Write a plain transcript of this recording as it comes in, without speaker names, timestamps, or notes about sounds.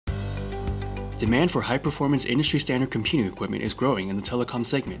Demand for high-performance industry-standard computing equipment is growing in the telecom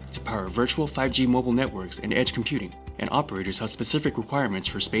segment to power virtual 5G mobile networks and edge computing, and operators have specific requirements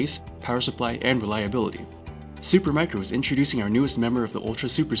for space, power supply, and reliability. Supermicro is introducing our newest member of the Ultra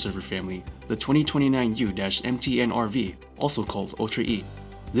Super Server family, the 2029U-MTN-RV, also called Ultra E.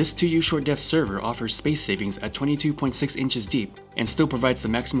 This 2U short depth server offers space savings at 22.6 inches deep and still provides the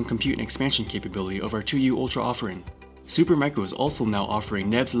maximum compute and expansion capability of our 2U Ultra offering. Supermicro is also now offering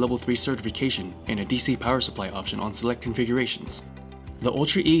NEBS Level 3 certification and a DC power supply option on select configurations. The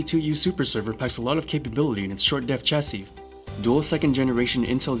Ultra E 2U Super Server packs a lot of capability in its short depth chassis. Dual 2nd generation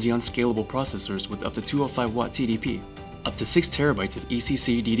Intel Xeon scalable processors with up to 205W TDP, up to 6TB of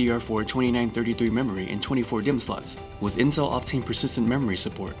ECC DDR4 2933 memory and 24 DIMM slots, with Intel Optane persistent memory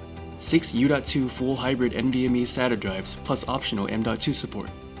support, 6 U.2 full hybrid NVMe SATA drives plus optional M.2 support,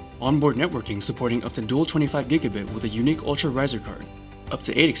 onboard networking supporting up to dual 25GB with a unique Ultra Riser card, up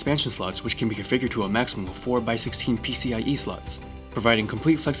to 8 expansion slots which can be configured to a maximum of 4x16 PCIe slots, providing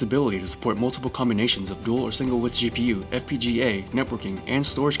complete flexibility to support multiple combinations of dual or single width GPU, FPGA, networking, and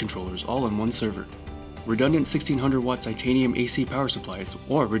storage controllers all on one server. Redundant 1600W titanium AC power supplies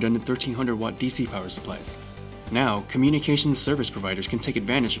or redundant 1300W DC power supplies. Now, communications service providers can take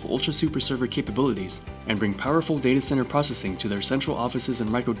advantage of Ultra Super Server capabilities and bring powerful data center processing to their central offices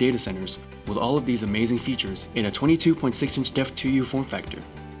and micro data centers with all of these amazing features in a 22.6-inch depth 2U form factor.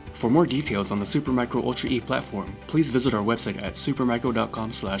 For more details on the Supermicro Ultra E platform, please visit our website at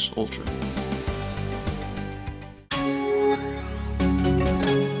supermicro.com/ultra.